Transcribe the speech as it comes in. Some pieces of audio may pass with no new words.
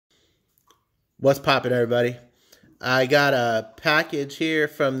What's poppin', everybody? I got a package here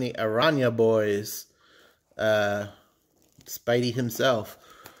from the Arana Boys. Spidey himself.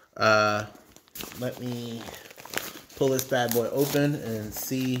 Let me pull this bad boy open and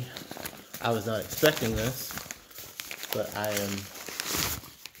see. I was not expecting this, but I am.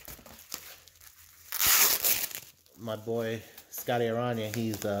 My boy Scotty Arana.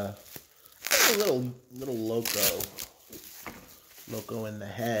 He's a little loco in the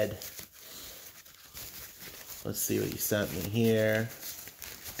head. Let's see what he sent me here.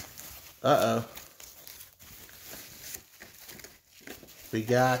 Uh-oh. We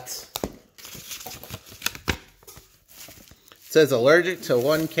got... It says allergic to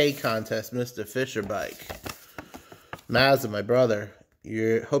 1K contest, Mr. Fisherbike. Mazza, my brother.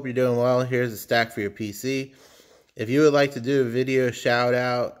 Hope you're doing well. Here's a stack for your PC. If you would like to do a video shout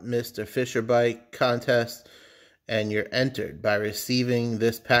out, Mr. Fisherbike contest, and you're entered by receiving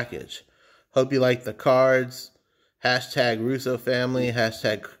this package. Hope you like the cards. Hashtag Russo family.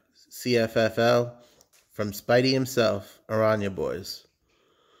 Hashtag CFFL. From Spidey himself, Arana Boys.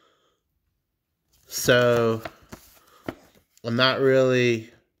 So, I'm going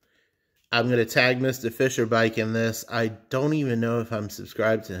to tag Mr. Fisherbike in this. I don't even know if I'm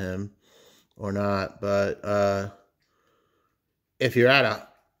subscribed to him or not. But, if you're at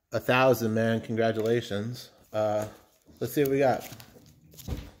 1,000, man, congratulations. Let's see what we got.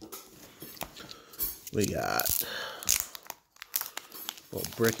 We got a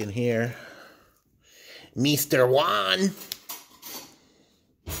little brick in here. Mr. Juan.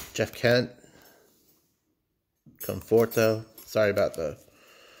 Jeff Kent. Conforto. Sorry about the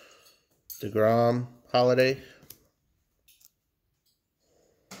DeGrom holiday.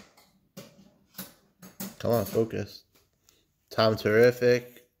 Come on, focus. Tom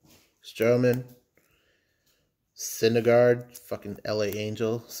Terrific. Stroman. Syndergaard. Fucking LA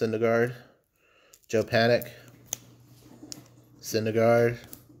Angel. Syndergaard. Joe Panic. Syndergaard.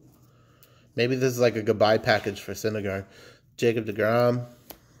 Maybe this is like a goodbye package for Syndergaard. Jacob DeGrom.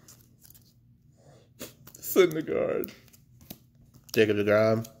 Syndergaard. Jacob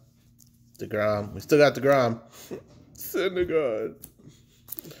DeGrom. DeGrom. We still got DeGrom. Syndergaard.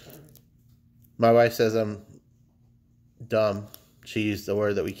 My wife says I'm dumb. She used the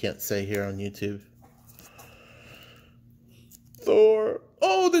word that we can't say here on YouTube. Thor.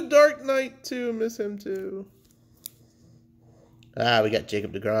 Oh, the Dark Knight too. Miss him too. We got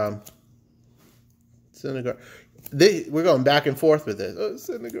Jacob DeGrom. Syndergaard. We're going back and forth with this. Oh,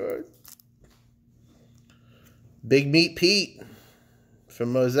 Syndergaard. Big Meat Pete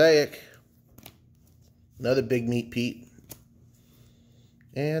from Mosaic. Another Big Meat Pete.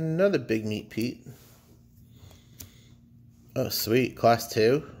 And another Big Meat Pete. Oh, sweet. Class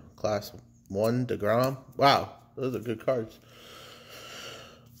 2. Class 1 DeGrom. Wow. Those are good cards.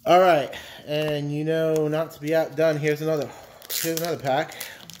 All right. And you know, not to be outdone, here's another pack.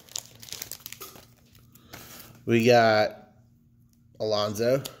 We got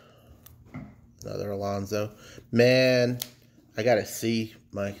Alonso. Another Alonso. Man, I gotta see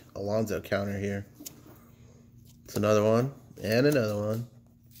my Alonso counter here. It's another one. And another one.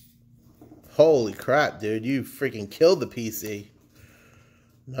 Holy crap, dude. You freaking killed the PC.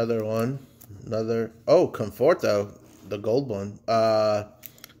 Another one. Another. Oh, Conforto. The gold one.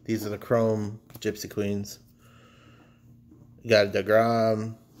 These are the Chrome Gypsy Queens. You got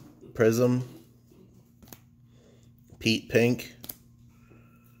DeGrom. Prism. Pete Pink.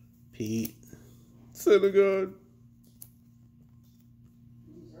 Pete. Syndergaard.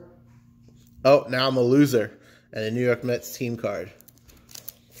 Oh, now I'm a loser. And a New York Mets team card.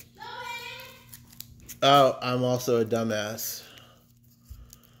 Oh, I'm also a dumbass.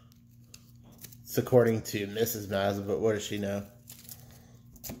 It's according to Mrs. Mazza, but what does she know?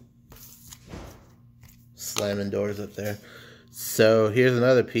 Slamming doors up there. So, here's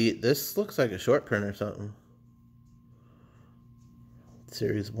another Pete. This looks like a short print or something.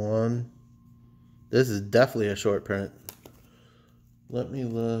 Series 1. This is definitely a short print. Let me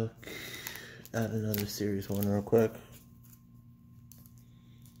look at another Series 1 real quick.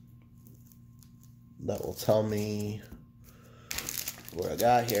 That will tell me what I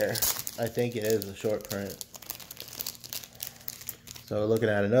got here. I think it is a short print. So looking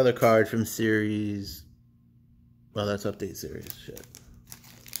at another card from Series... Well, that's Update Series. Shit.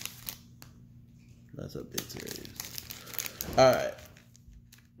 That's Update Series. Alright.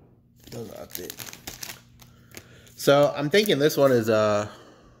 Those are Update. So I'm thinking this one is a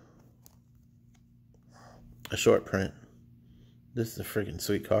short print. This is a freaking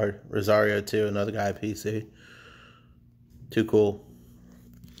sweet card. Rosario too, another guy PC. Too cool.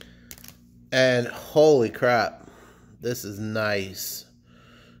 And holy crap, this is nice.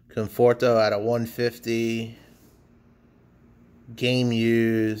 Conforto at a 150. Game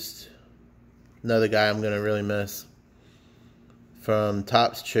used. Another guy I'm going to really miss. From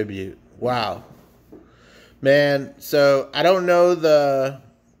Topps Tribute. Wow. Man, so I don't know the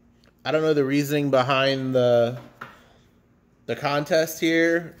reasoning behind the contest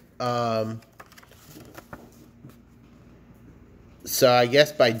here. So I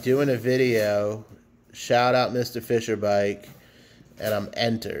guess by doing a video, shout out Mr. Fisherbike, and I'm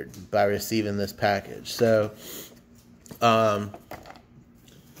entered by receiving this package. So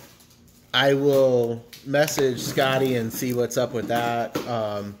I will message Scotty and see what's up with that.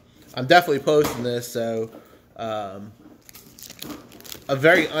 I'm definitely posting this, so a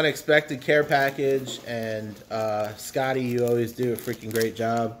very unexpected care package, and Scotty, you always do a freaking great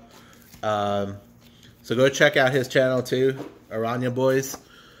job. So go check out his channel too, Arana Boys,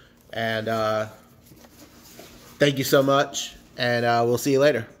 and thank you so much, and we'll see you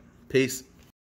later. Peace.